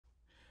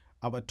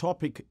Our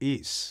topic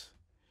is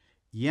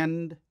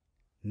End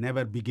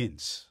Never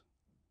Begins.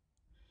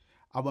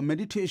 Our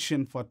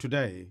meditation for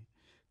today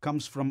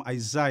comes from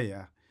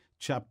Isaiah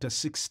chapter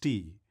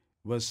 60,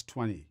 verse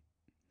 20.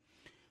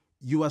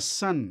 Your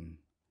sun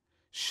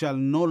shall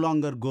no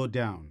longer go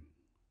down,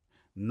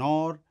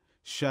 nor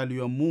shall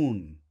your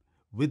moon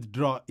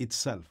withdraw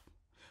itself,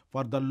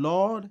 for the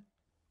Lord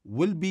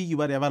will be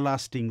your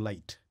everlasting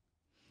light,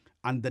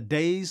 and the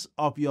days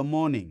of your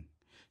mourning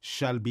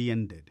shall be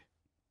ended.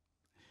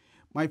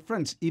 My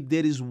friends, if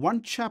there is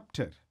one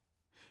chapter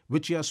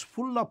which is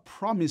full of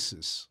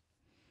promises,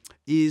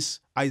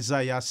 is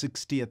Isaiah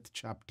 60th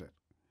chapter.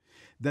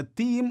 The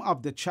theme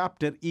of the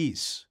chapter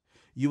is,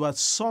 your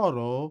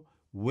sorrow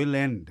will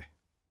end.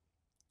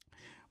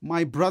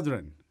 My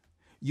brethren,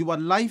 your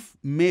life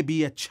may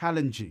be a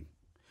challenging,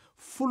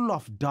 full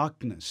of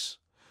darkness,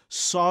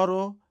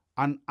 sorrow,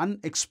 and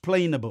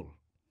unexplainable,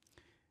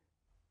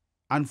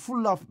 and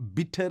full of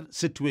bitter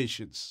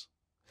situations.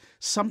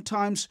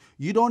 Sometimes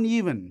you don't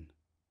even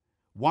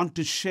want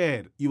to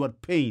share your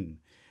pain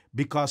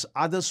because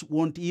others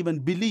won't even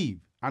believe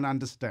and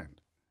understand.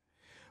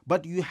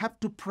 But you have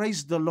to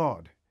praise the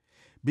Lord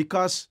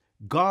because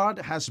God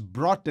has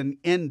brought an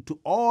end to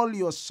all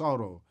your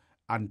sorrow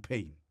and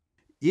pain.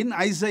 In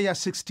Isaiah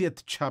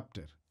 60th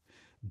chapter,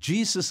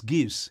 Jesus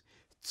gives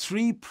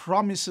 3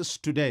 promises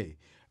today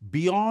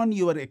beyond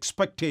your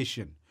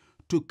expectation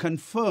to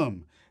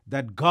confirm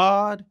that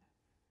God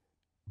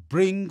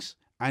brings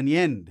an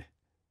end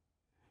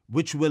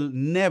which will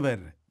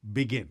never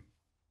begin.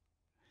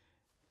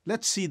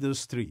 Let's see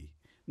those 3.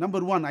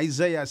 Number 1,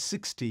 Isaiah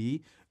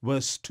 60,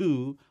 verse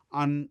 2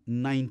 and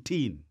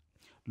 19.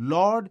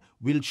 Lord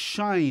will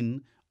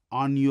shine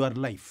on your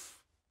life.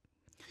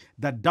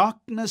 The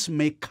darkness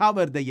may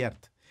cover the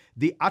earth.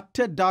 The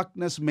utter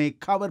darkness may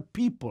cover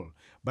people,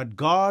 but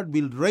God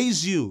will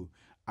raise you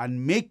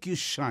and make you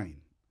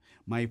shine.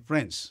 My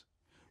friends,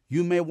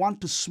 you may want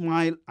to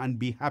smile and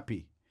be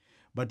happy,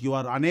 but you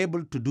are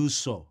unable to do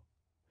so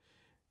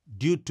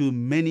due to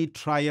many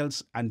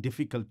trials and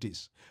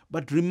difficulties.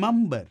 But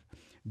remember,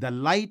 the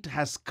light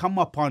has come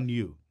upon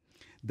you.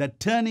 The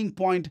turning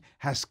point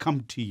has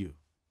come to you.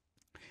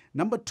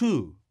 Number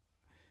 2,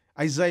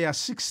 Isaiah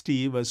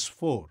 60, verse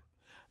 4.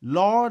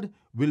 Lord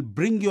will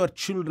bring your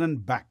children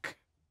back.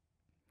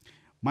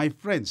 My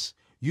friends,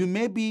 you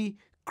may be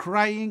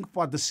crying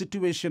for the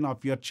situation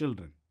of your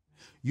children.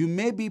 You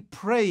may be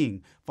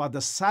praying for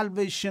the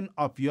salvation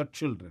of your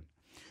children.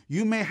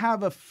 You may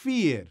have a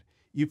fear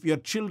if your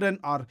children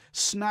are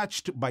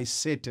snatched by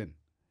Satan.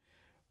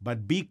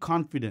 But be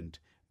confident,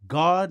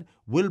 God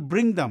will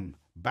bring them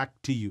back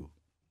to you.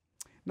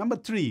 Number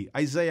 3,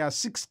 Isaiah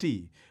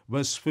 60,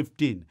 verse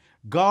 15.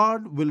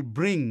 God will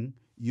bring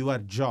your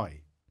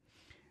joy.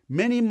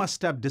 Many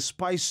must have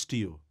despised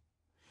you.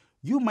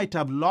 You might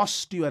have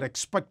lost your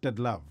expected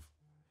love.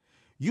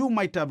 You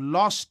might have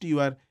lost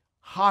your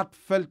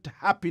heartfelt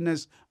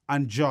happiness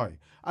and joy.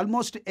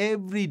 Almost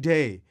every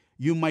day,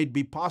 you might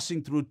be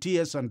passing through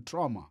tears and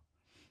trauma.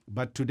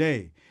 But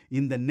today,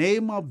 in the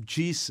name of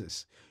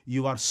Jesus,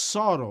 your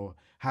sorrow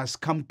has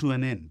come to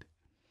an end.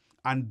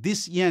 And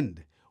this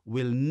end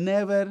will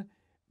never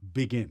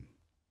begin.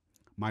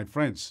 My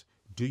friends,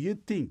 do you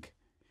think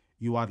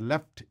you are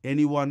left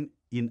anyone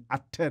in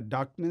utter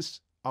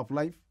darkness of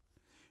life?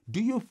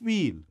 Do you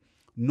feel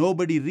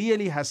nobody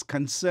really has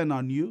concern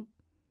on you?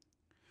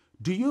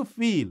 Do you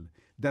feel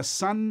the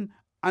sun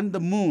and the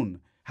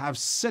moon have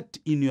set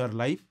in your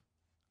life?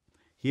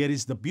 Here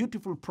is the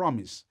beautiful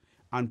promise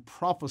and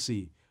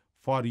prophecy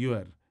for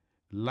your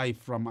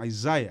life from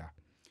Isaiah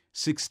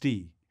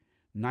 60,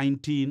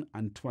 19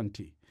 and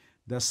 20.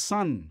 The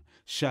sun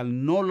shall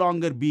no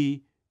longer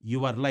be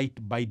your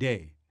light by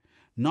day,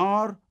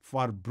 nor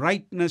for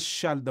brightness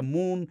shall the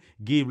moon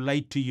give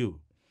light to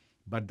you.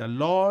 But the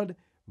Lord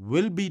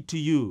will be to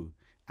you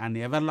an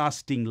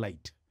everlasting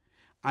light,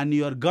 and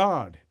your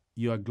God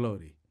your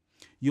glory.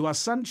 Your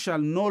sun shall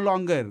no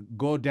longer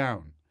go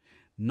down,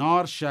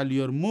 nor shall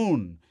your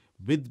moon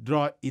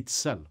withdraw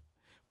itself.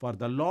 For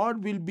the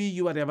Lord will be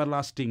your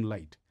everlasting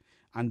light,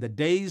 and the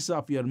days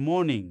of your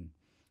mourning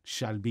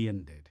shall be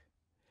ended.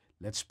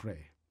 Let's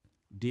pray.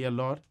 Dear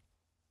Lord,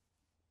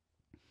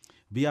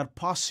 we are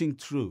passing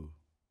through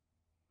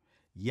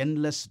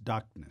endless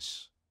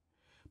darkness,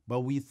 but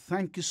we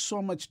thank you so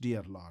much,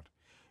 dear Lord.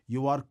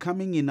 You are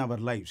coming in our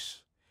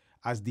lives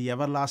as the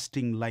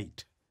everlasting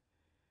light,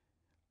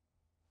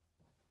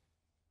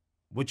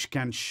 which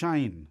can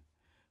shine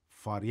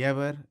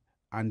forever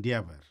and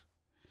ever.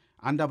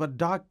 And our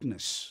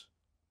darkness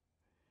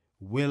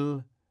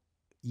will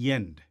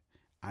end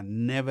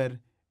and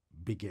never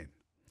begin.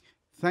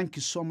 Thank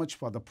you so much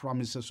for the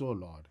promises, O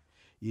Lord.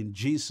 In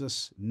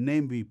Jesus'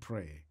 name we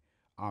pray.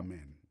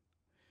 Amen.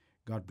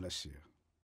 God bless you.